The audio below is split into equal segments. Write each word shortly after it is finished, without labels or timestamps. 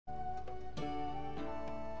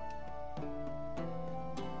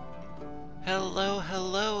Hello,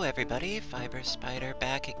 hello everybody, Fiber Spider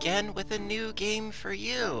back again with a new game for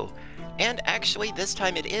you. And actually, this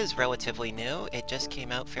time it is relatively new. It just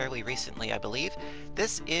came out fairly recently, I believe.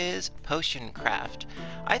 This is Potion Craft.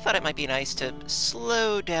 I thought it might be nice to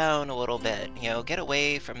slow down a little bit, get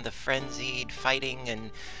away from the frenzied fighting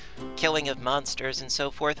and killing of monsters and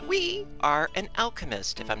so forth. We are an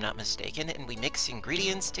alchemist, if I'm not mistaken, and we mix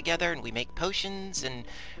ingredients together and we make potions, and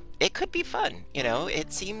it could be fun,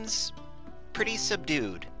 It seems pretty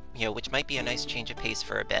subdued, which might be a nice change of pace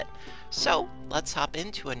for a bit. So, let's hop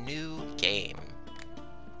into a new game.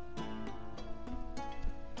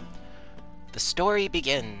 The story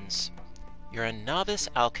begins. You're a novice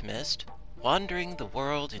alchemist, wandering the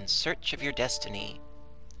world in search of your destiny.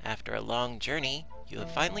 After a long journey, you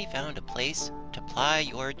have finally found a place to ply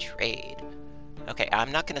your trade. Okay,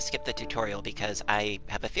 I'm not going to skip the tutorial because I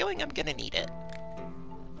have a feeling I'm going to need it.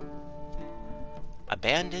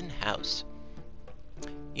 Abandoned house.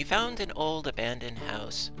 You found an old abandoned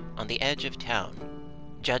house on the edge of town.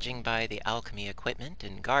 Judging by the alchemy equipment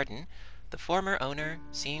and garden, the former owner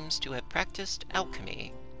seems to have practiced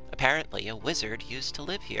alchemy. Apparently, a wizard used to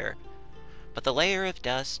live here. But the layer of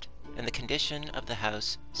dust and the condition of the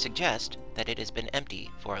house suggest that it has been empty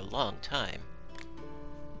for a long time.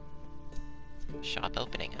 Shop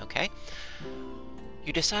opening, okay.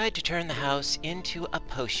 You decide to turn the house into a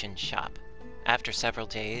potion shop. After several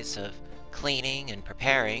days of cleaning and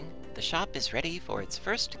preparing, the shop is ready for its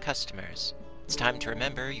first customers. It's time to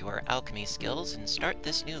remember your alchemy skills and start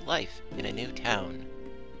this new life in a new town.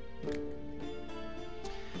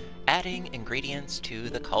 Adding ingredients to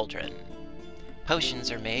the cauldron.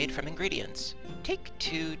 Potions are made from ingredients. Take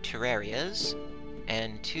 2 terrarias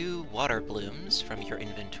and 2 water blooms from your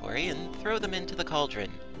inventory and throw them into the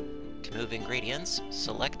cauldron. To move ingredients,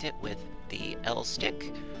 select it with the L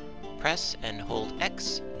stick. Press and hold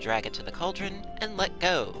X, drag it to the cauldron, and let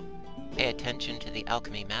go. Pay attention to the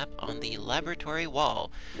alchemy map on the laboratory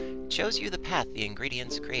wall. It shows you the path the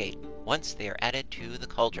ingredients create once they are added to the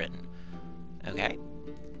cauldron. Okay.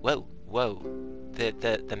 Whoa, whoa.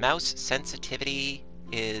 The mouse sensitivity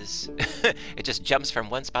is... it just jumps from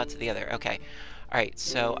one spot to the other. Okay. Alright,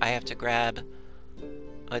 so I have to grab...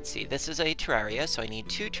 Let's see, this is a terraria, so I need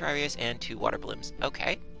 2 terrarias and 2 water blooms.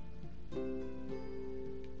 Okay.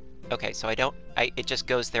 Okay, so it just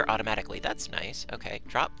goes there automatically. That's nice. Okay,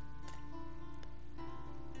 drop.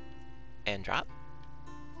 And drop.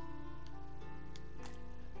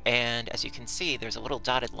 And as you can see, there's a little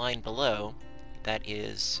dotted line below that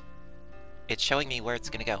is... It's showing me where it's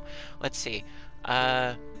going to go. Let's see.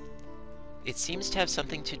 It seems to have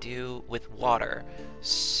something to do with water.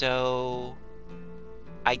 So...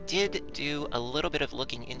 I did do a little bit of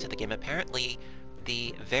looking into the game. Apparently,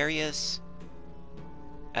 the various...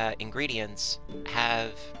 ingredients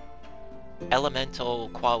have elemental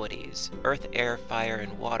qualities, earth, air, fire,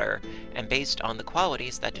 and water, and based on the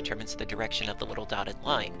qualities, that determines the direction of the little dotted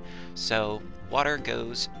line. So water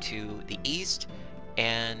goes to the east,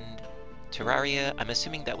 and terraria, I'm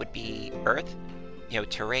assuming that would be earth,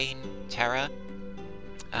 terrain, terra,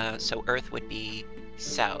 so earth would be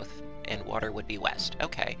south, and water would be west.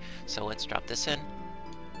 Okay, so let's drop this in.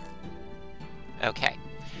 Okay.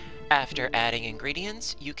 After adding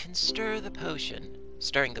ingredients, you can stir the potion.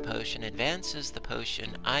 Stirring the potion advances the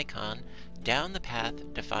potion icon down the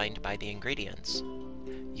path defined by the ingredients.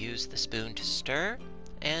 Use the spoon to stir,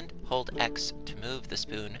 and hold X to move the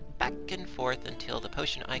spoon back and forth until the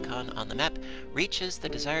potion icon on the map reaches the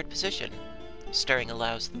desired position. Stirring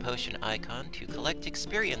allows the potion icon to collect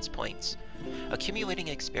experience points. Accumulating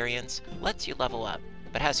experience lets you level up,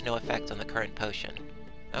 but has no effect on the current potion.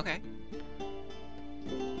 Okay.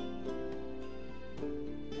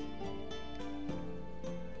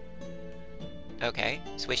 Okay,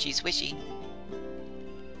 swishy swishy.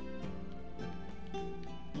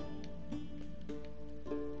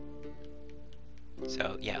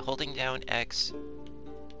 So yeah, holding down X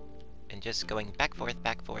and just going back, forth,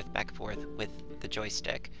 back, forth, back, forth with the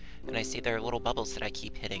joystick. And I see there are little bubbles that I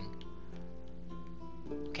keep hitting.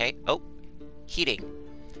 Okay, oh, heating.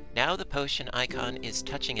 Now the potion icon is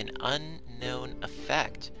touching an unknown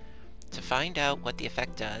effect. To find out what the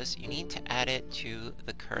effect does, you need to add it to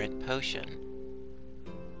the current potion.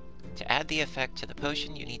 To add the effect to the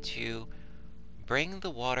potion, you need to bring the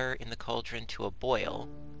water in the cauldron to a boil.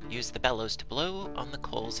 Use the bellows to blow on the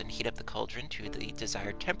coals and heat up the cauldron to the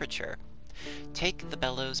desired temperature. Take the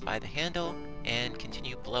bellows by the handle and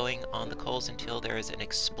continue blowing on the coals until there is an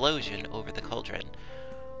explosion over the cauldron.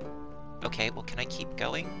 Okay, well, can I keep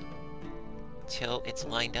going till it's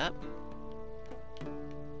lined up?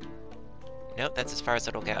 Nope, that's as far as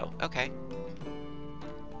it'll go. Okay.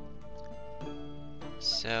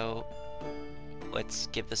 So let's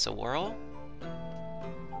give this a whirl.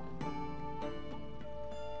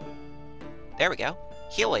 There we go.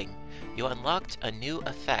 Healing. You unlocked a new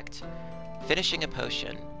effect. Finishing a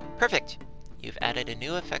potion. Perfect. You've added a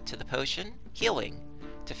new effect to the potion. Healing.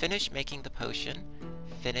 To finish making the potion,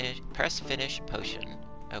 press finish potion.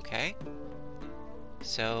 Okay.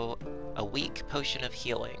 So, a weak potion of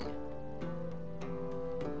healing.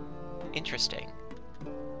 Interesting.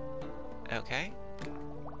 Okay.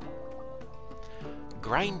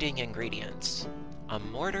 Grinding ingredients. A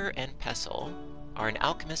mortar and pestle are an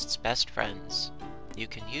alchemist's best friends. You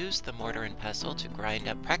can use the mortar and pestle to grind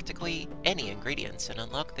up practically any ingredients and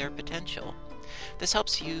unlock their potential. This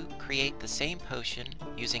helps you create the same potion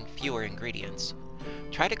using fewer ingredients.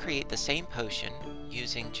 Try to create the same potion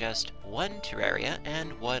using just one terraria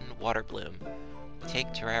and one water bloom. Take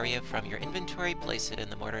terraria from your inventory, place it in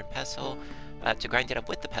the mortar and pestle to grind it up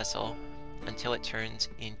with the pestle until it turns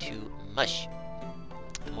into mush.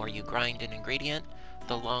 The more you grind an ingredient,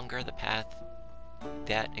 the longer the path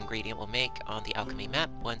that ingredient will make on the alchemy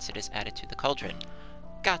map once it is added to the cauldron.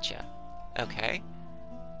 Gotcha. Okay.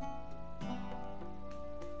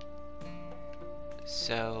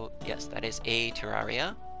 So, yes, that is a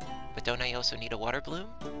terraria, but don't I also need a water bloom?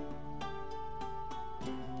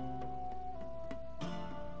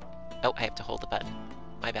 Oh, I have to hold the button.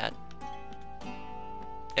 My bad.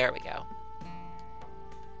 There we go.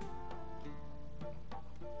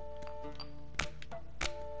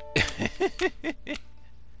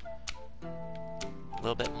 A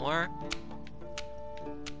little bit more.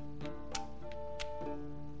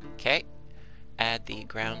 Okay. Add the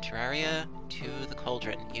ground terraria to the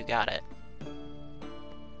cauldron. You got it.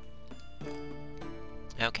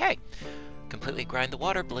 Okay. Completely grind the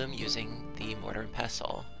water bloom using the mortar and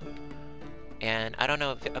pestle. And I don't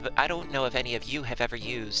know if any of you have ever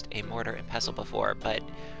used a mortar and pestle before, but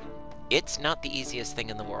it's not the easiest thing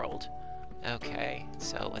in the world. Okay,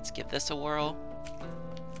 so let's give this a whirl.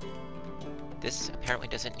 This apparently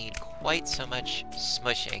doesn't need quite so much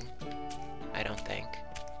smushing, I don't think.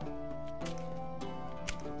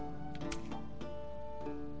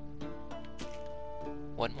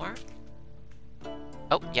 One more?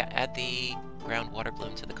 Oh, yeah, add the ground water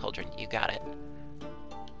bloom to the cauldron. You got it.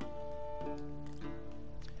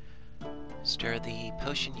 Stir the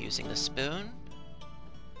potion using the spoon.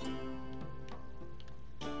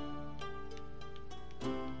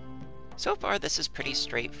 So far, this is pretty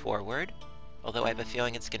straightforward, although I have a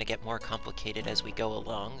feeling it's going to get more complicated as we go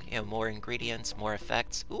along. You know, more ingredients, more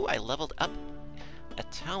effects. Ooh, I leveled up a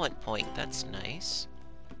talent point. That's nice.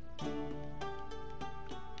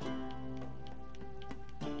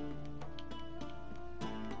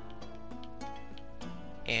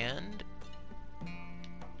 And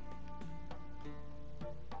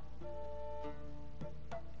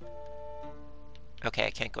okay,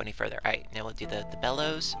 I can't go any further. Alright, now we'll do the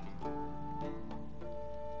bellows.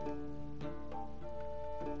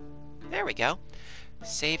 There we go.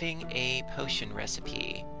 Saving a potion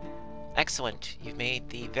recipe. Excellent. You've made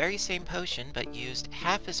the very same potion, but used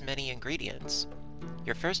half as many ingredients.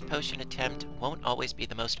 Your first potion attempt won't always be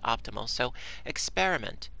the most optimal, so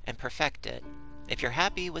experiment and perfect it. If you're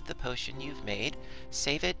happy with the potion you've made,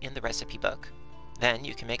 save it in the recipe book. Then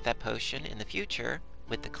you can make that potion in the future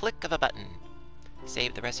with the click of a button.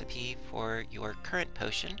 Save the recipe for your current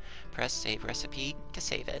potion. Press Save Recipe to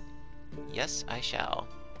save it. Yes, I shall.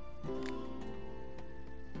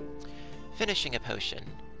 Finishing a potion.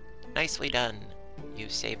 Nicely done.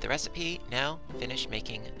 You've saved the recipe. Now finish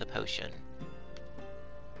making the potion.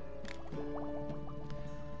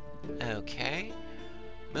 Okay.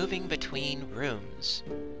 Moving between rooms.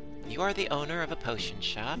 You are the owner of a potion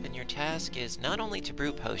shop, and your task is not only to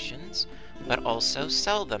brew potions, but also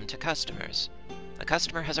sell them to customers. A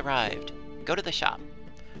customer has arrived. Go to the shop.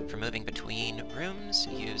 For moving between rooms,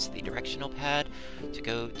 use the directional pad to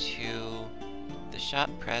go to the shop.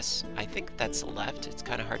 Press, I think that's left. It's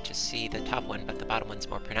kind of hard to see the top one, but the bottom one's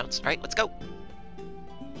more pronounced. All right, let's go.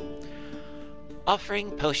 Offering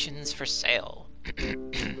potions for sale.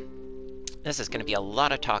 This is going to be a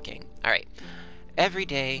lot of talking. All right. Every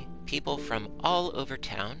day, people from all over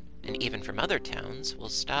town, and even from other towns, will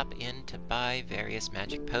stop in to buy various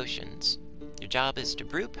magic potions. Your job is to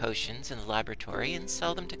brew potions in the laboratory and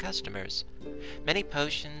sell them to customers. Many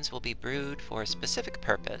potions will be brewed for a specific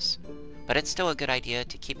purpose, but it's still a good idea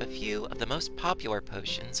to keep a few of the most popular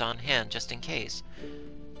potions on hand just in case.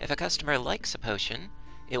 If a customer likes a potion,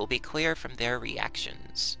 it will be clear from their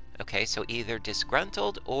reactions. Okay, so either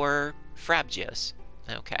disgruntled or frabjous.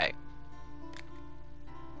 Okay.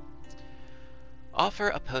 Offer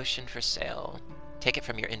a potion for sale. Take it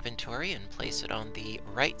from your inventory and place it on the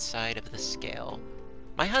right side of the scale.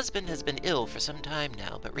 My husband has been ill for some time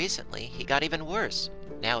now, but recently he got even worse.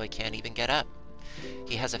 Now he can't even get up.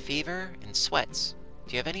 He has a fever and sweats.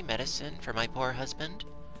 Do you have any medicine for my poor husband?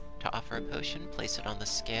 To offer a potion, place it on the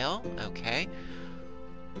scale. Okay.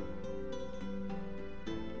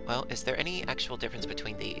 Well, is there any actual difference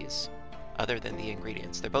between these, other than the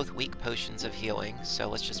ingredients? They're both weak potions of healing, so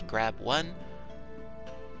let's just grab one.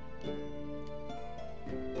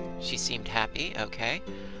 She seemed happy, okay.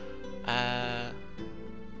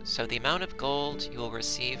 So the amount of gold you will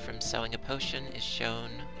receive from selling a potion is shown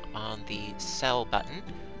on the sell button.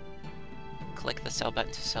 Click the sell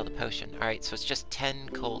button to sell the potion. Alright, so it's just 10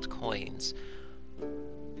 gold coins.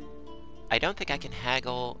 I don't think I can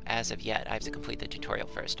haggle as of yet. I have to complete the tutorial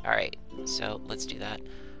first. Alright, so let's do that.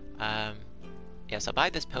 Yes, I'll buy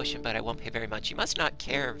this potion, but I won't pay very much. You must not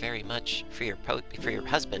care very much for your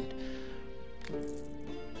husband.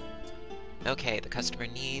 Okay, the customer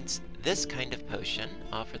needs this kind of potion.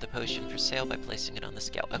 Offer the potion for sale by placing it on the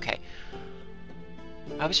scale. Okay.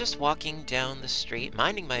 I was just walking down the street,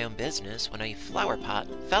 minding my own business, when a flower pot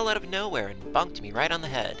fell out of nowhere and bonked me right on the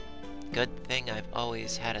head. Good thing I've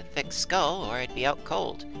always had a thick skull, or I'd be out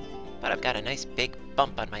cold. But I've got a nice big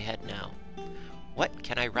bump on my head now. What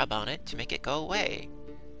can I rub on it to make it go away?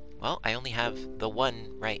 Well, I only have the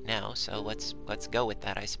one right now, so let's go with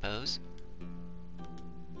that, I suppose.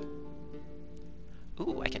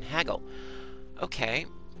 Ooh, I can haggle. Okay.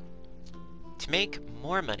 To make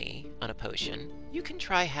more money on a potion, you can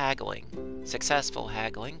try haggling. Successful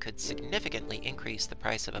haggling could significantly increase the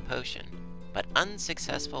price of a potion, but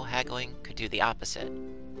unsuccessful haggling could do the opposite.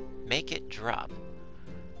 Make it drop.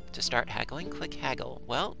 To start haggling, click haggle.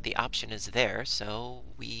 Well, the option is there, so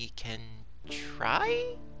we can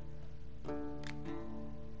try?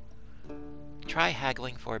 Try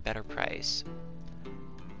haggling for a better price.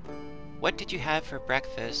 What did you have for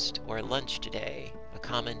breakfast or lunch today? A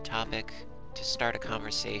common topic to start a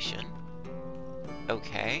conversation.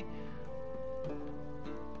 Okay.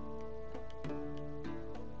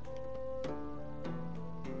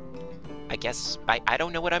 I guess, I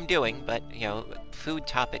don't know what I'm doing, but, you know, food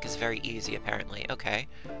topic is very easy, apparently. Okay.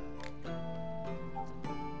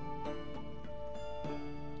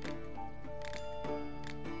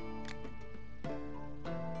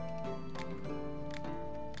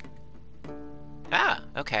 Ah,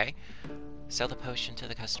 okay. Sell the potion to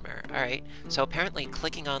the customer. Alright, so apparently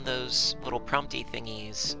clicking on those little prompty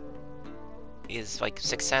thingies is like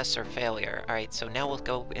success or failure. Alright, so now we'll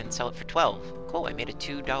go and sell it for 12. Cool, I made a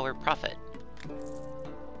 $2 profit.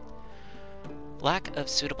 Lack of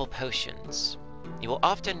suitable potions. You will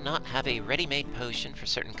often not have a ready-made potion for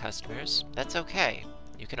certain customers. That's okay.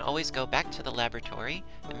 You can always go back to the laboratory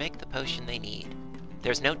and make the potion they need.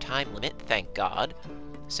 There's no time limit, thank God,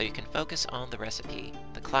 so you can focus on the recipe.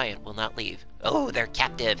 The client will not leave. Oh, they're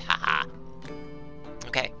captive, haha!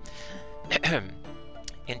 Okay.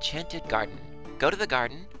 Enchanted Garden. Go to the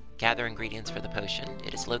garden, gather ingredients for the potion.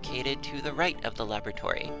 It is located to the right of the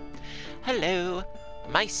laboratory. Hello!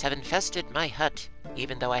 Mice have infested my hut,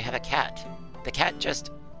 even though I have a cat. The cat just...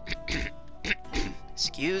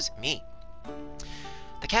 Excuse me.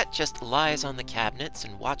 The cat just lies on the cabinets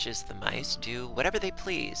and watches the mice do whatever they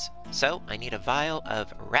please. So, I need a vial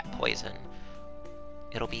of rat poison.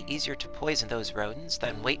 It'll be easier to poison those rodents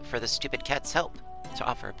than wait for the stupid cat's help. To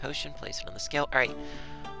offer a potion, place it on the scale. Alright.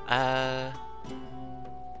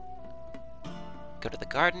 Go to the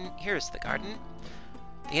garden. Here's the garden.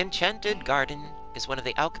 The Enchanted Garden is one of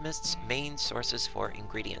the alchemist's main sources for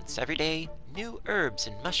ingredients. Every day, new herbs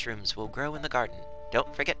and mushrooms will grow in the garden.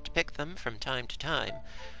 Don't forget to pick them from time to time.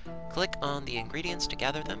 Click on the ingredients to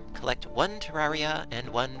gather them. Collect 1 terraria and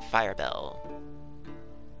 1 fire bell.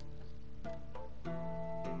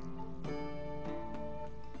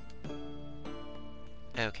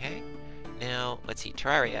 Okay, now let's see.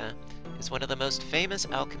 Terraria is one of the most famous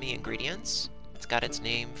alchemy ingredients. It's got its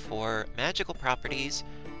name for magical properties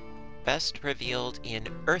best revealed in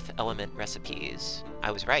earth element recipes. I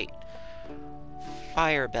was right.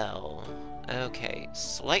 Fire bell. Okay,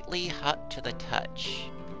 slightly hot to the touch.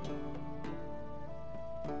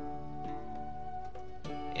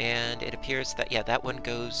 And it appears that, yeah, that one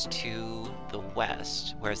goes to the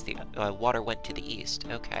west, whereas the water went to the east.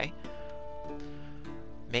 Okay.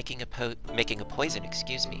 Making a poison,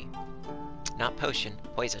 excuse me. Not potion,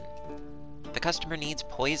 poison. The customer needs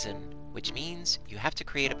poison, which means you have to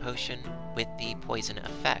create a potion with the poison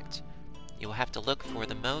effect. You will have to look for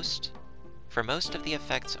most of the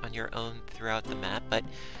effects on your own throughout the map, but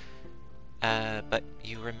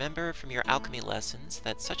you remember from your alchemy lessons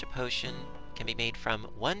that such a potion can be made from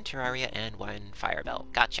 1 Terraria and 1 Fire Bell.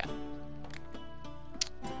 Gotcha.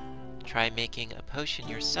 Try making a potion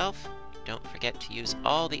yourself. Don't forget to use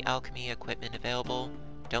all the alchemy equipment available.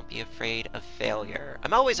 Don't be afraid of failure.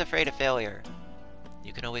 I'm always afraid of failure.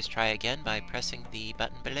 You can always try again by pressing the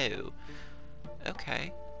button below.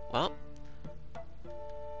 Okay, well,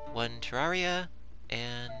 1 Terraria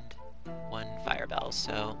and 1 Fire Bell.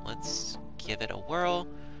 So let's give it a whirl.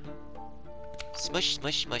 Smush,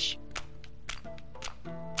 smush, smush.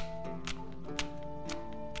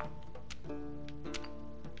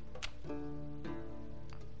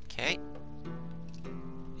 Okay.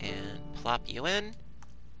 And plop you in.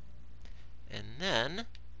 And then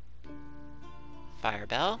Fire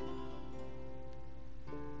Bell.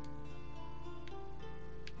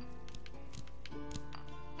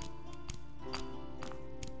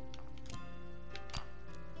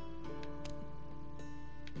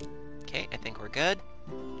 Okay, I think we're good.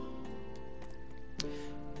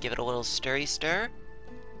 Give it a little stirry stir.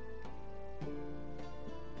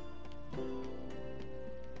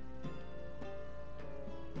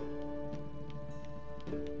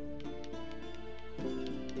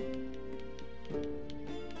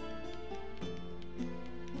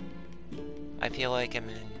 I feel like I'm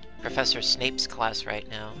in Professor Snape's class right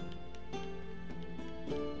now.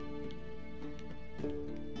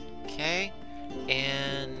 Okay,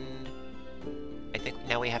 and I think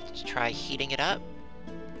now we have to try heating it up.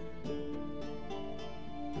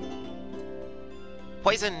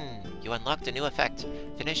 Poison! You unlocked a new effect.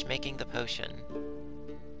 Finish making the potion.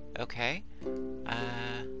 Okay.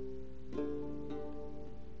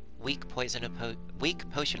 Weak potion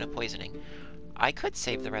of poisoning. I could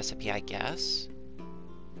save the recipe, I guess.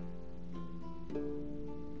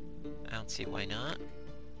 I don't see why not.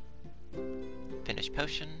 Finish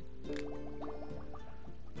potion.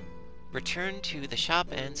 Return to the shop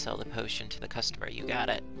and sell the potion to the customer. You got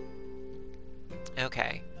it.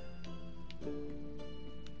 Okay.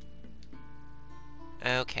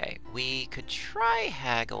 Okay, we could try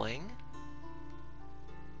haggling.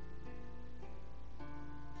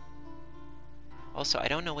 Also, I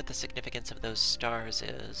don't know what the significance of those stars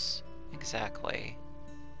is exactly,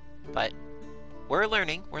 but we're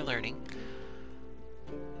learning, we're learning.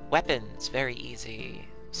 Weapons, very easy.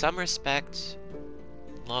 Some respect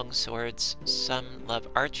long swords, some love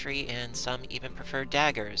archery, and some even prefer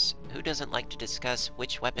daggers. Who doesn't like to discuss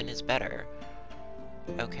which weapon is better?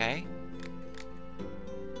 Okay.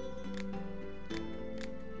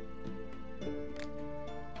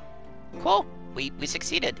 Cool! We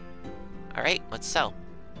succeeded! Alright, let's sell.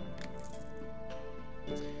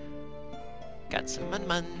 Got some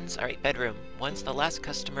mun-muns. Alright, bedroom. Once the last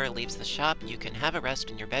customer leaves the shop, you can have a rest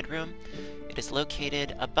in your bedroom. It is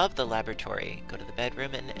located above the laboratory. Go to the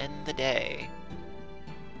bedroom and end the day.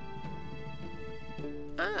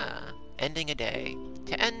 Ah, ending a day.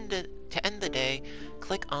 To end the day,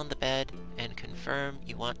 click on the bed and confirm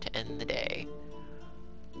you want to end the day.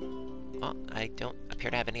 Well, I don't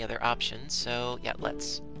appear to have any other options, so yeah,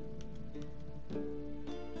 let's.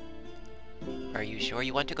 Are you sure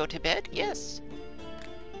you want to go to bed? Yes.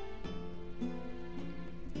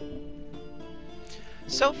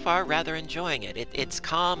 So far, rather enjoying it. It's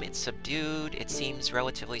calm, it's subdued, it seems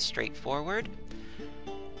relatively straightforward.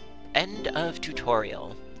 End of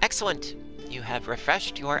tutorial. Excellent! You have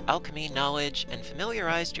refreshed your alchemy knowledge and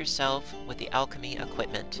familiarized yourself with the alchemy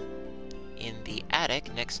equipment. In the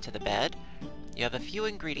attic next to the bed, you have a few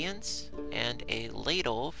ingredients and a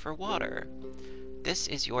ladle for water. This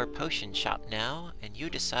is your potion shop now, and you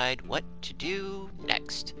decide what to do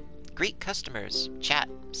next. Greet customers, chat,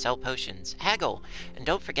 sell potions, haggle, and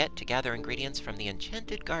don't forget to gather ingredients from the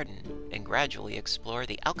Enchanted Garden and gradually explore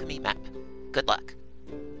the alchemy map. Good luck!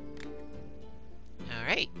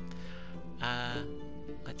 Alright.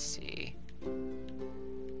 Let's see.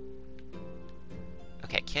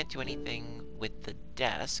 Okay, can't do anything with the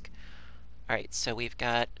desk. Alright, so we've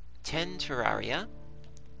got 10 Terraria,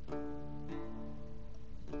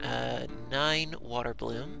 9 Water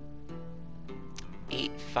Bloom,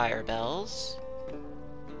 8 Fire Bells,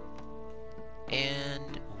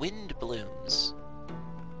 and Wind Blooms.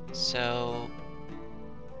 So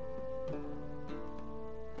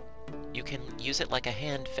you can use it like a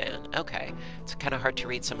hand fan. Okay, it's kind of hard to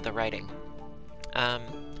read some of the writing.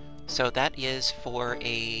 So that is for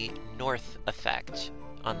a north effect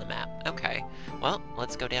on the map. Okay, well,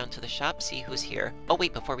 let's go down to the shop, see who's here. Oh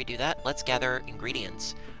wait, before we do that, let's gather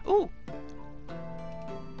ingredients. Ooh!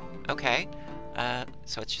 Okay,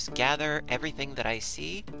 so let's just gather everything that I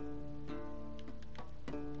see.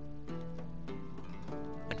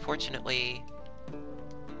 Unfortunately,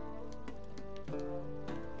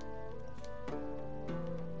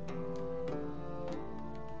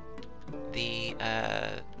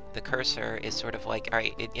 the cursor is sort of like, all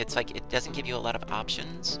right, it's like it doesn't give you a lot of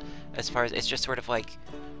options as far as, it's just sort of like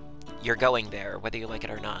you're going there, whether you like it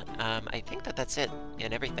or not. I think that's it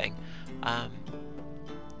in everything.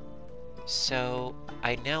 So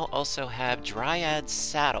I now also have Dryad's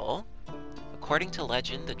Saddle. According to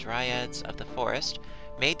legend, the Dryads of the forest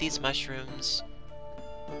made these mushrooms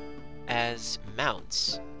as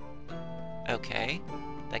mounts. Okay,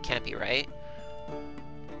 that can't be right.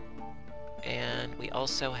 And we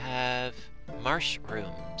also have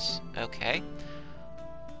mushrooms. Okay.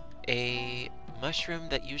 A mushroom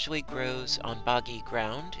that usually grows on boggy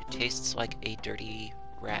ground. It tastes like a dirty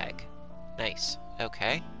rag. Nice.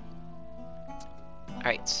 Okay.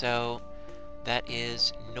 Alright, so that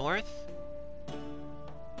is north.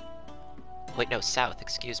 Wait, no, south,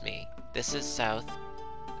 excuse me. This is south.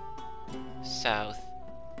 South.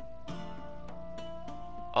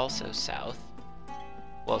 Also south.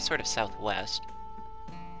 Well, sort of southwest.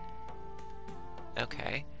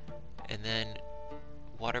 Okay. And then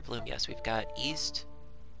water bloom, yes, we've got east,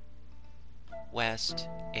 west,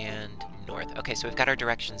 and north. Okay, so we've got our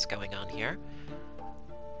directions going on here.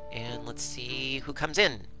 And let's see who comes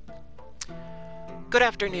in. Good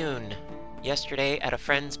afternoon. Yesterday at a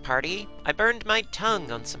friend's party, I burned my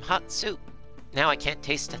tongue on some hot soup. Now I can't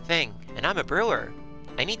taste a thing, and I'm a brewer.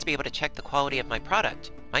 I need to be able to check the quality of my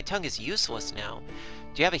product. My tongue is useless now.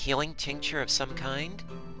 Do you have a healing tincture of some kind?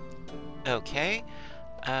 Okay.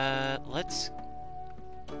 Let's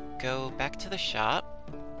go back to the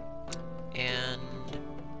shop. And...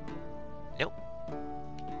 nope.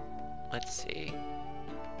 Let's see.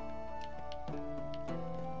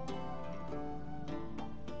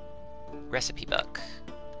 Recipe book.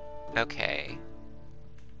 Okay.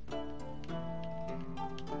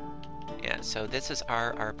 Yeah, so this is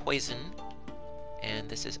our poison, and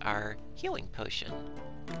this is our healing potion.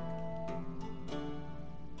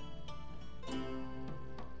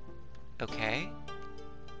 Okay.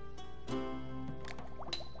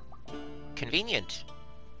 Convenient.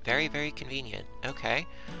 Very, very convenient. Okay.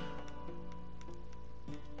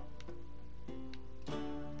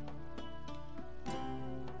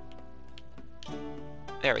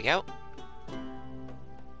 There we go.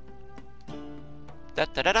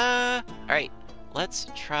 Da-da-da-da! Alright, let's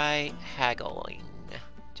try haggling.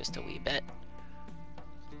 Just a wee bit.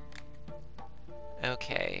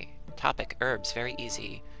 Okay, topic, herbs, very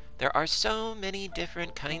easy. There are so many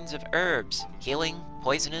different kinds of herbs. Healing,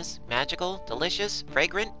 poisonous, magical, delicious,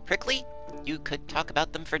 fragrant, prickly. You could talk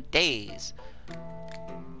about them for days.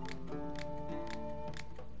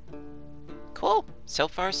 Cool, so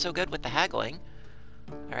far so good with the haggling.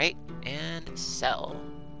 Alright, and sell.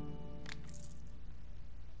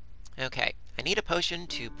 Okay, I need a potion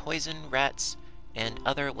to poison rats and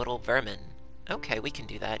other little vermin. Okay, we can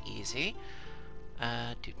do that easy.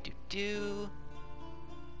 Do.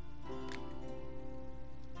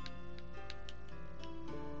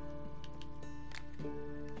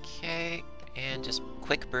 Okay, and just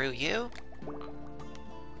quick brew you.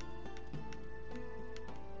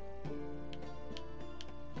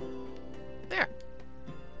 There.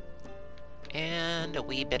 And a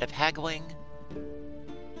wee bit of haggling.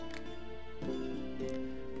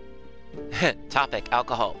 Topic,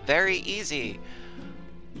 alcohol. Very easy.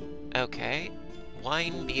 Okay.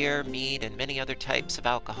 Wine, beer, mead, and many other types of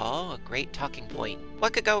alcohol. A great talking point.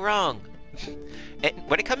 What could go wrong?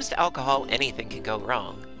 When it comes to alcohol, anything can go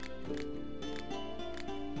wrong.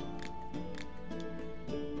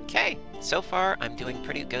 Okay. So far, I'm doing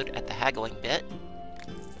pretty good at the haggling bit.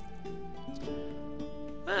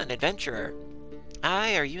 An adventurer.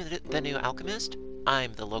 Hi, are you the new alchemist?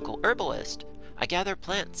 I'm the local herbalist. I gather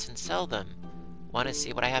plants and sell them. Want to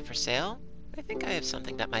see what I have for sale? I think I have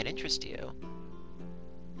something that might interest you.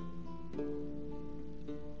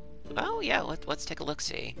 Oh yeah, let's take a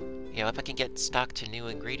look-see. You know, if I can get stock to new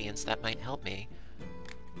ingredients, that might help me.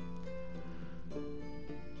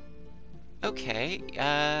 Okay,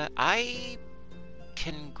 I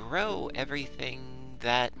can grow everything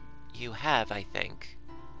that you have, I think.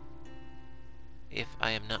 If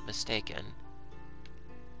I am not mistaken.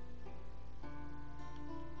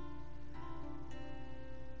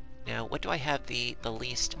 Now, what do I have the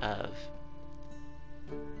least of?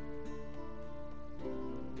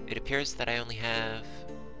 It appears that I only have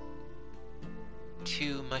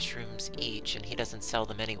 2 mushrooms each, and he doesn't sell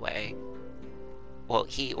them anyway. Well,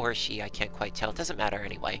 he or she, I can't quite tell. It doesn't matter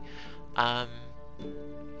anyway. I'm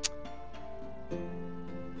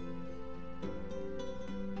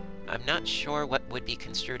not sure what would be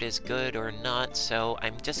construed as good or not, so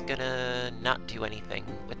I'm just gonna not do anything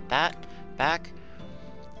with that. Back.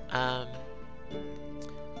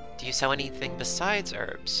 Do you sell anything besides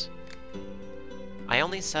herbs? I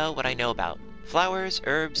only sell what I know about. Flowers,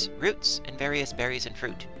 herbs, roots, and various berries and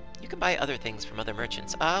fruit. You can buy other things from other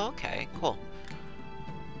merchants. Oh, okay, cool.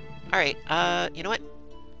 Alright, you know what?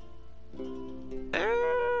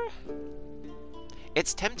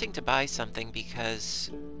 It's tempting to buy something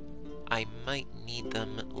because I might need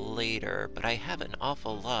them later, but I have an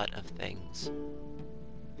awful lot of things.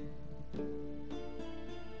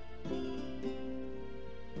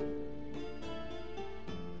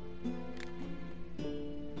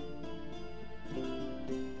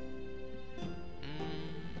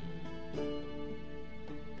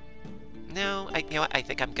 No, you know what? I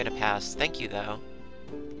think I'm gonna pass. Thank you, though.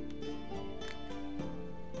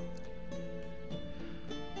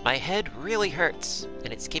 My head really hurts,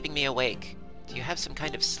 and it's keeping me awake. Do you have some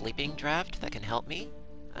kind of sleeping draft that can help me?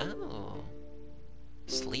 Oh.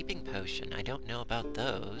 Sleeping potion. I don't know about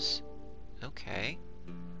those. Okay.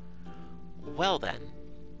 Well then.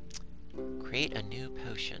 Create a new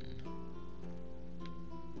potion.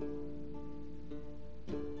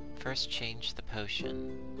 First change the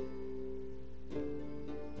potion.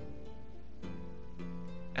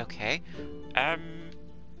 Okay.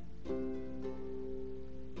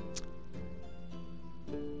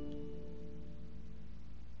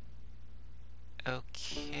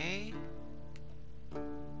 Okay.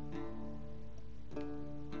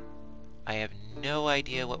 I have no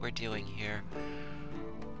idea what we're doing here.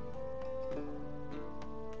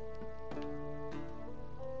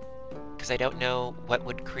 Because I don't know what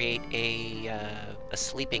would create a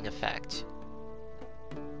sleeping effect.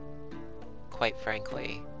 Quite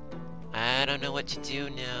frankly. I don't know what to do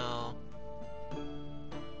now.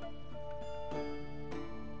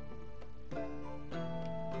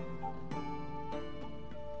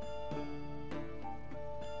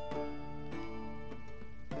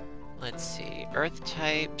 Let's see, earth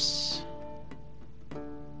types.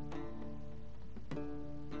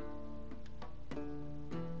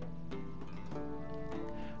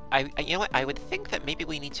 You know what, I would think that maybe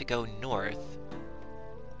we need to go north.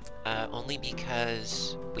 Only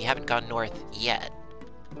because we haven't gone north yet.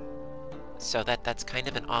 So that's kind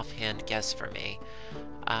of an offhand guess for me.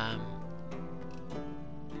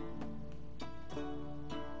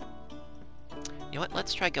 You know what,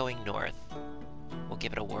 let's try going north. We'll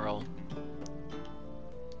give it a whirl.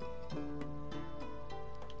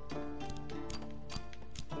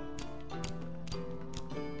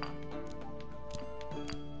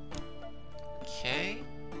 Okay.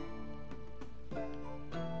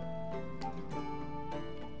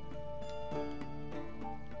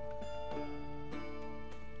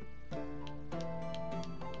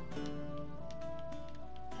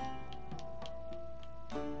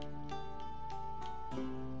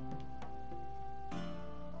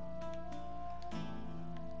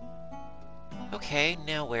 Okay,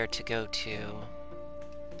 now where to go to?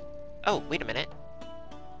 Oh, wait a minute.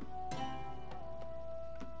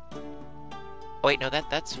 Oh, wait, no,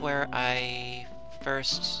 that's where I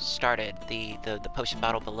first started, the potion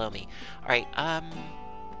bottle below me. Alright, I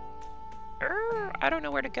don't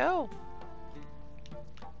know where to go.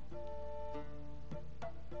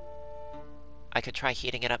 I could try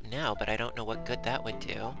heating it up now, but I don't know what good that would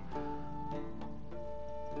do.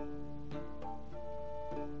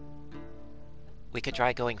 We could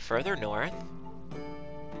try going further north.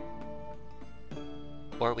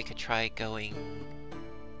 Or we could try going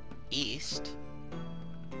east.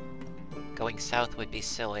 Going south would be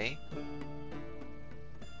silly.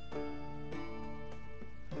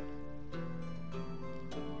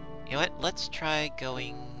 You know what? Let's try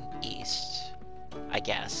going east, I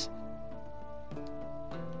guess.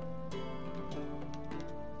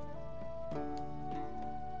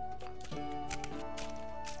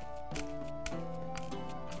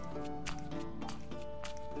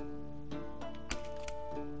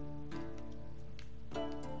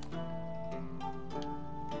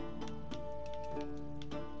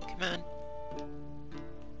 Come on.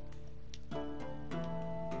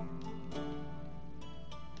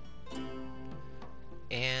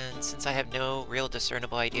 And since I have no real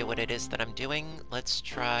discernible idea what it is that I'm doing, let's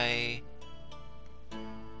try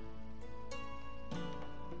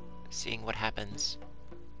seeing what happens.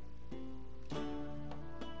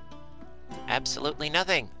 Absolutely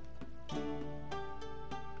nothing!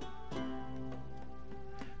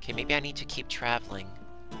 Okay, maybe I need to keep traveling.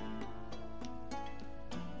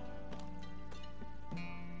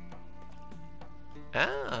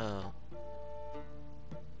 Oh.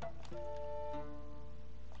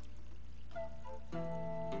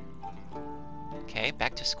 Okay,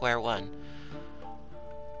 back to square one.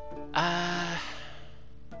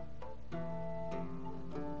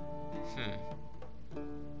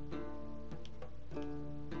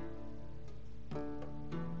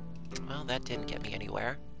 that didn't get me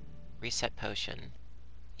anywhere. Reset potion.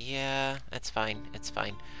 Yeah, that's fine. It's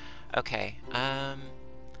fine. Okay,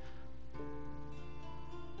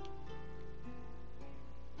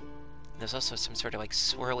 there's also some sort of, like,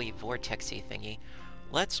 swirly vortexy thingy.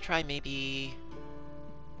 Let's try maybe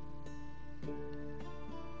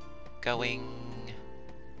going,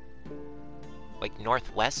 like,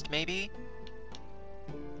 northwest, maybe?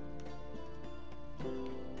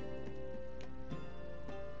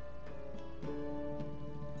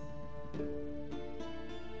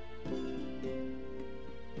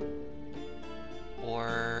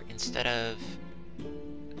 Or instead of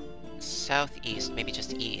southeast, maybe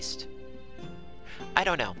just east. I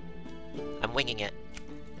don't know. I'm winging it.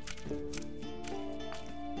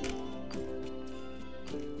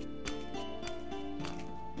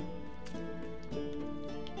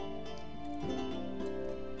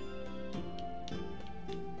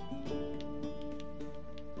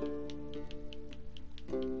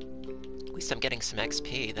 At least I'm getting some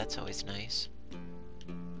XP, that's always nice.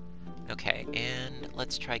 Okay, and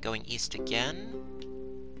let's try going east again.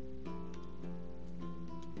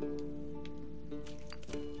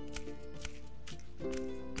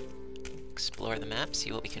 Explore the map,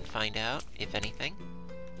 see what we can find out, if anything.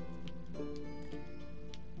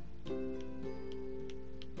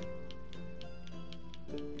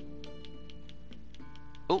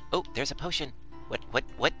 Oh, oh, there's a potion!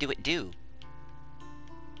 What do it do?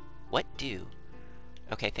 What do?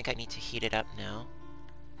 Okay, I think I need to heat it up now.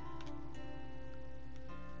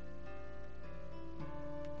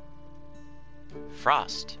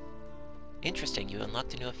 Frost. Interesting, you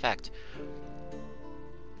unlocked a new effect.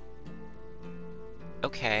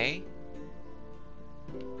 Okay.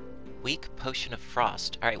 Weak Potion of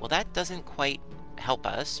Frost. Alright, well that doesn't quite help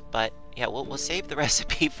us, but yeah, we'll save the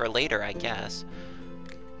recipe for later, I guess.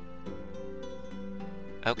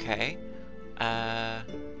 Okay.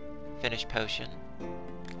 Finish potion.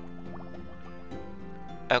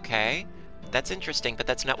 Okay. That's interesting, but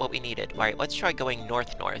that's not what we needed. Alright, let's try going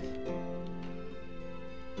north-north.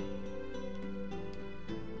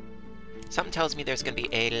 Something tells me there's going to be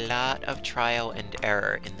a lot of trial and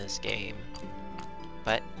error in this game.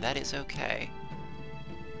 But that is okay.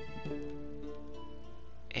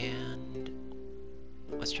 And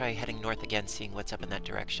let's try heading north again, seeing what's up in that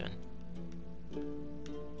direction.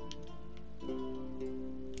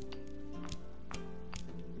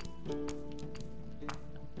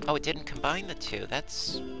 Oh, it didn't combine the two.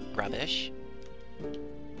 That's rubbish.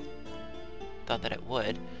 Thought that it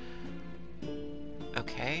would.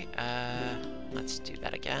 Okay, let's do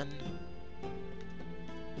that again.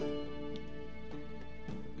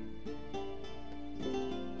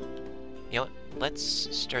 You know what? Let's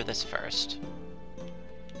stir this first.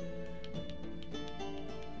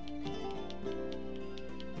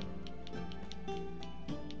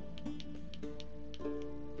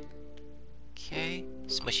 Okay,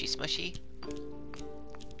 smushy smushy.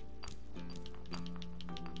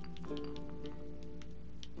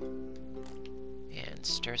 And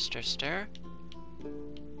stir, stir, stir.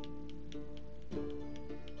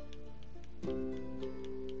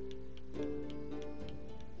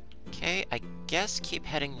 Okay, I guess keep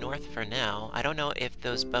heading north for now. I don't know if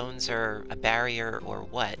those bones are a barrier or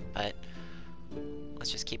what, but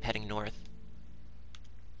let's just keep heading north.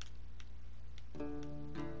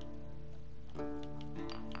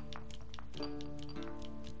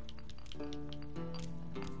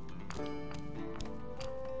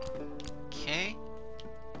 Okay.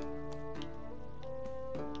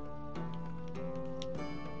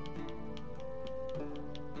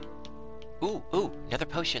 Ooh, ooh, another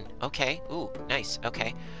potion. Okay, ooh, nice,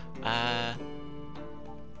 okay.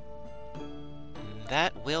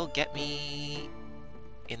 That will get me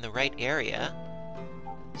in the right area.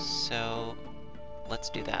 So, let's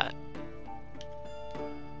do that.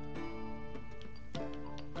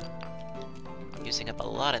 Using up a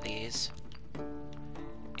lot of these.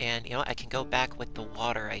 And, you know, I can go back with the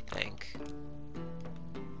water, I think.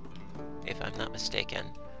 If I'm not mistaken.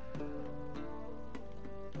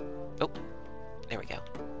 Oh, there we go.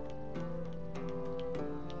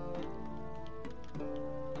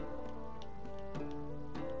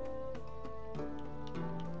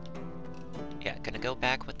 Yeah, gonna go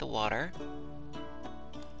back with the water.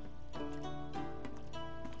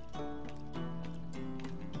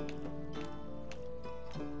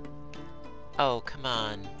 Oh, come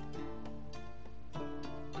on.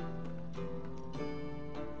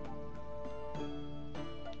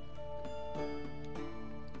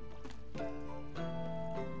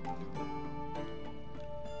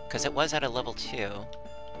 Because it was at a level 2.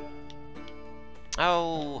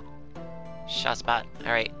 Oh! Shot spot.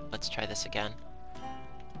 Alright, let's try this again.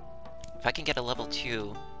 If I can get a level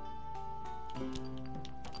 2,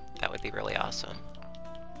 that would be really awesome.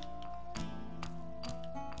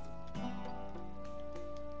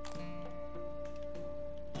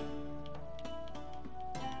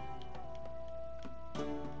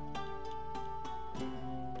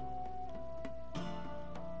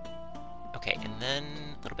 Okay, and then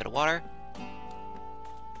a little bit of water.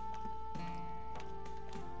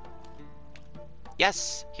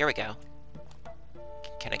 Yes! Here we go.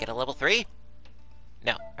 Can I get a level 3?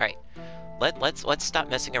 No. Alright. Let's stop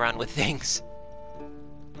messing around with things.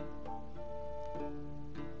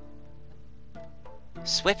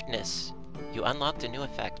 Swiftness. You unlocked a new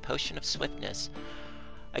effect, Potion of Swiftness.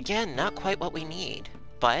 Again, not quite what we need,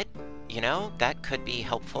 but, you know, that could be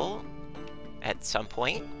helpful at some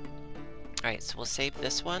point. Alright, so we'll save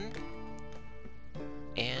this one.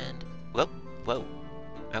 And... whoa, whoa.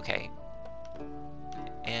 Okay.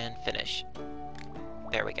 And finish.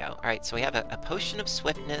 There we go. Alright, so we have a Potion of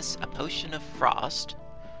Swiftness, a Potion of Frost.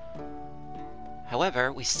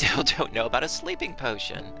 However, we still don't know about a Sleeping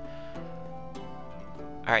Potion.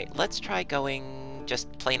 Alright, let's try going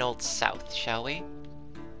just plain old south, shall we?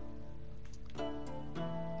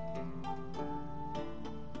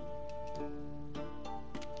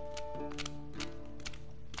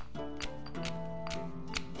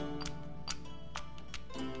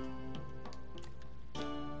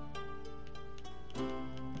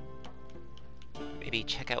 Maybe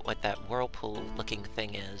check out what that whirlpool-looking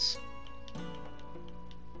thing is.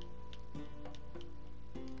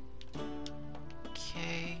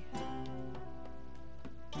 Okay.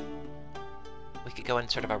 We could go in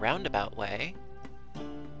sort of a roundabout way.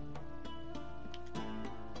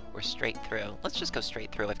 Or straight through. Let's just go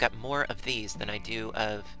straight through. I've got more of these than I do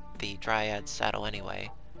of the Dryad saddle anyway.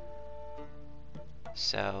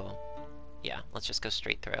 So, yeah, let's just go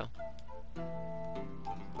straight through.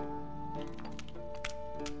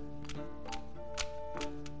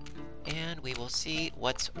 And we will see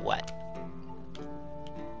what's what.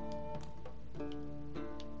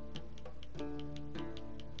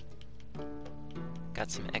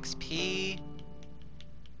 Got some XP.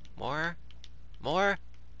 More. More.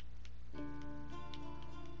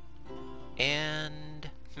 And...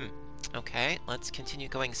 okay, let's continue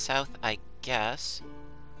going south, I guess.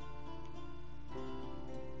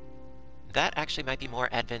 That actually might be more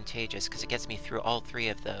advantageous, because it gets me through all 3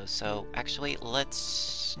 of those. So, actually,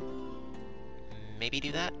 let's... maybe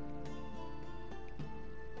do that?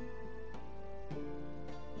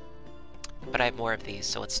 But I have more of these,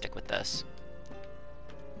 so let's stick with this.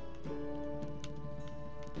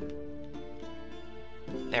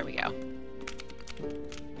 There we go.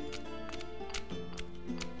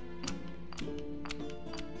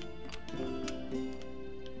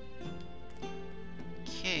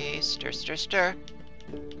 Okay, stir, stir, stir.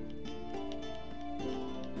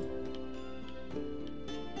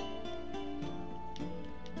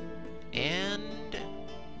 And...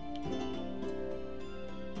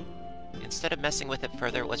 instead of messing with it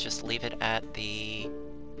further, let's just leave it at the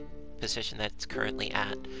position that it's currently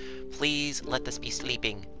at. Please let this be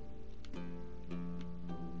sleeping.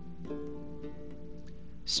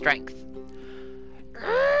 Strength.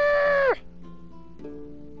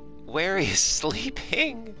 Where is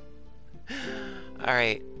sleeping?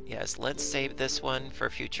 Alright, yes, let's save this one for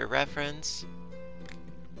future reference.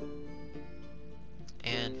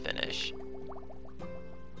 And finish.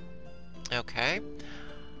 Okay.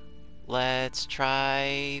 Let's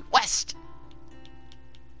try west!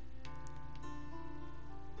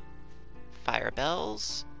 Fire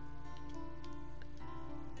bells.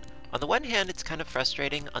 On the one hand, it's kind of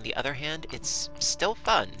frustrating. On the other hand, it's still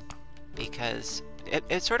fun. Because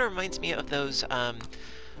it sort of reminds me of those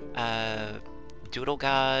Doodle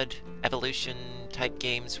God evolution type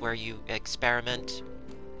games where you experiment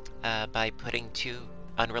by putting 2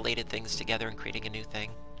 unrelated things together and creating a new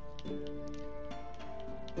thing.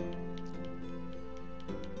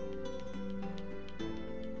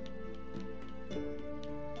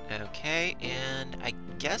 Okay, and I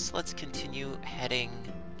guess let's continue heading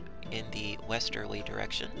in the westerly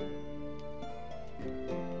direction.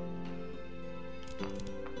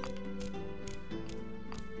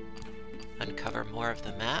 Uncover more of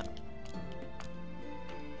the map.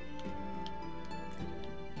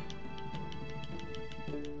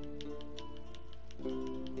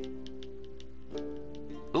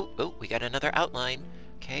 Ooh, we got another outline.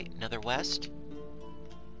 Okay, another west.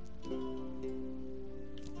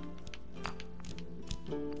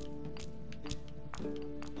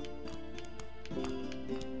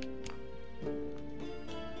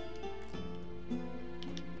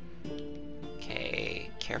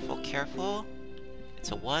 careful.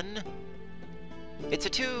 It's a 1. It's a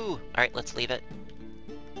 2! Alright, let's leave it.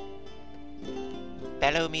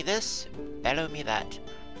 Bellow me this, bellow me that.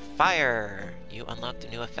 Fire! You unlocked a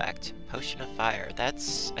new effect. Potion of Fire.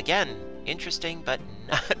 That's, again, interesting, but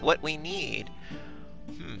not what we need.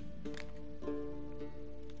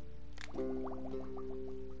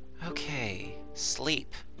 Okay,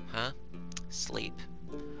 sleep, huh? Sleep.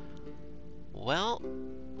 Well...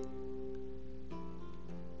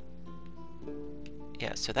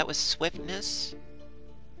 yeah, so that was swiftness,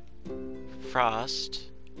 frost,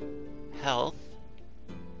 health,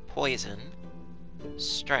 poison,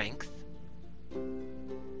 strength,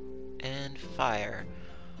 and fire.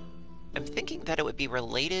 I'm thinking that it would be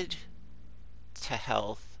related to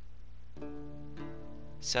health.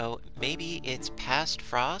 So maybe it's past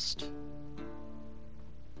frost?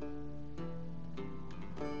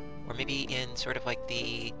 Or maybe in sort of like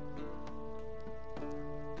the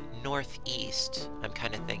northeast, I'm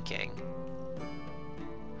kind of thinking.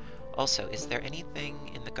 Also, is there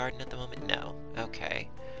anything in the garden at the moment? No. Okay.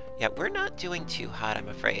 Yeah, we're not doing too hot, I'm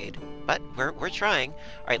afraid. But we're trying.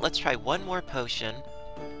 Alright, let's try one more potion.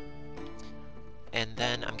 And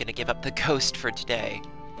then I'm gonna give up the ghost for today.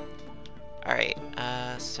 Alright,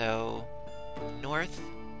 so... north...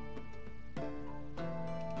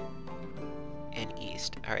 and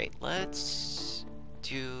east. Alright, let's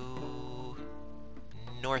do...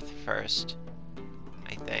 north first,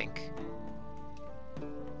 I think.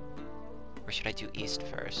 Or should I do east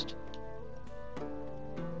first?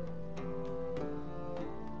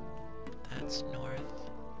 That's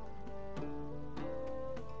north.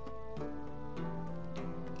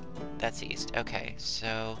 That's east. Okay,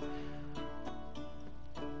 so...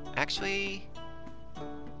 actually...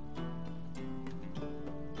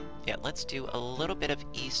 yeah, let's do a little bit of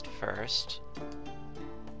east first.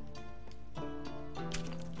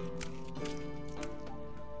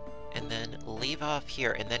 And then leave off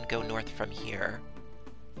here, and then go north from here.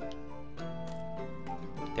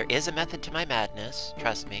 There is a method to my madness,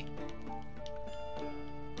 trust me.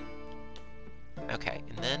 Okay,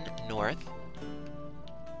 and then north.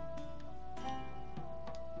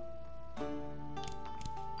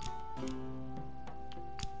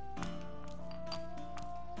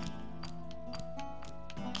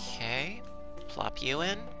 Okay, plop you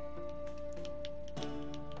in.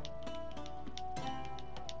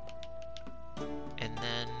 And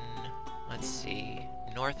then, let's see,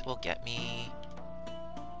 north will get me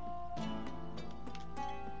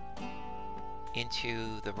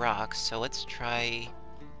into the rocks, so let's try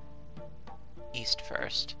east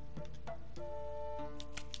first.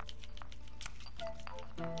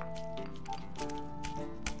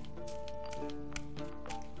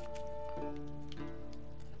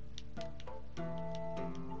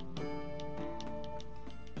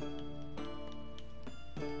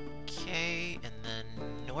 Okay, and then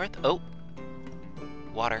north. Oh!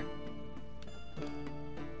 Water.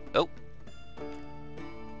 Oh!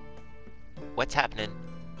 What's happening?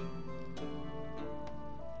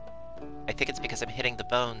 I think it's because I'm hitting the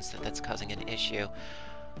bones that's causing an issue.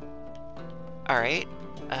 Alright.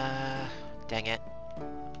 Dang it.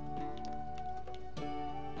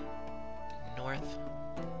 North.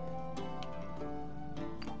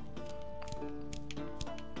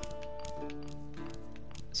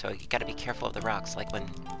 So you gotta be careful of the rocks, like when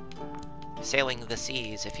sailing the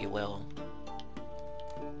seas, if you will.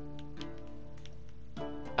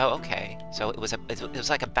 Oh, okay. So it was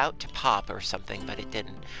like about to pop or something, but it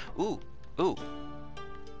didn't. Ooh, ooh.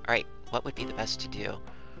 Alright, what would be the best to do?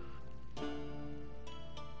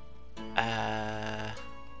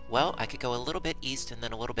 Well, I could go a little bit east and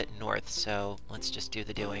then a little bit north, so let's just do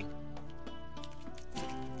the doing.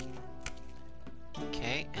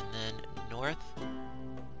 Okay, and then north.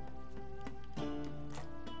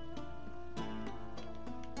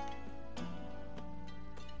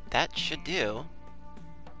 That should do.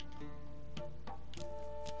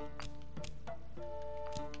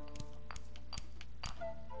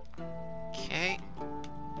 Okay.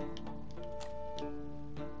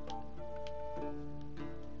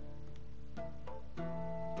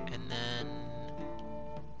 And then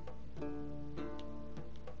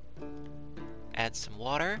add some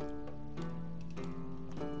water.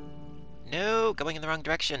 No, going in the wrong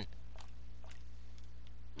direction.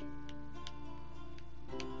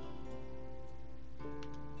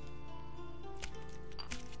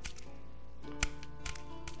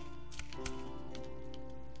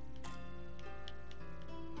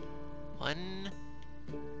 One.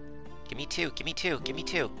 Give me two, give me two, give me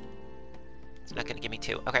two. It's not gonna give me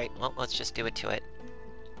two. Okay, well, let's just do it to it.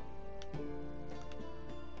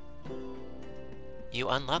 You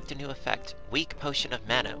unlocked a new effect, Weak Potion of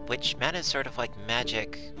Mana, which mana is sort of like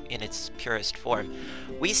magic in its purest form.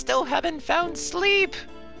 We still haven't found sleep!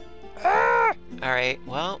 Ah! Alright,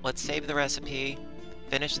 well, let's save the recipe,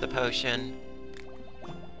 finish the potion.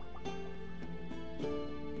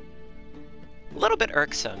 A little bit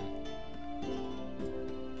irksome.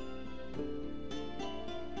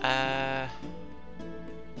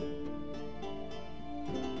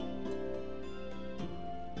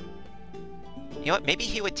 You know what, maybe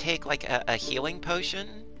he would take like a healing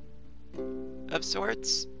potion of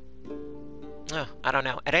sorts? Oh, I don't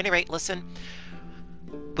know. At any rate, listen,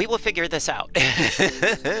 we will figure this out.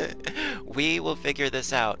 We will figure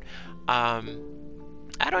this out. I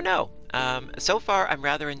don't know. So far, I'm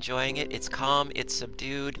rather enjoying it. It's calm, it's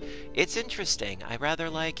subdued, it's interesting. I rather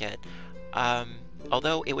like it.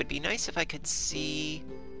 Although it would be nice if I could see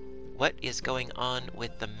what is going on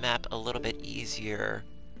with the map a little bit easier,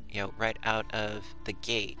 you know, right out of the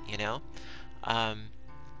gate, you know?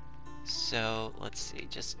 So, let's see,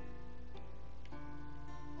 just...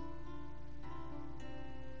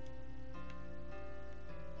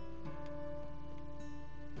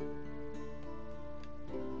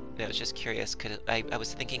 I was just curious, I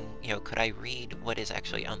was thinking, you know, could I read what is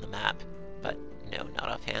actually on the map? But no, not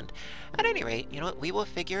offhand. At any rate, you know what, we will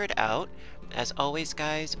figure it out. As always,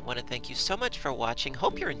 guys, I want to thank you so much for watching.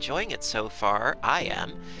 Hope you're enjoying it so far. I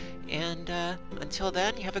am. And until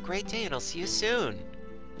then, you have a great day, and I'll see you soon.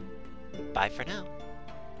 Bye for now.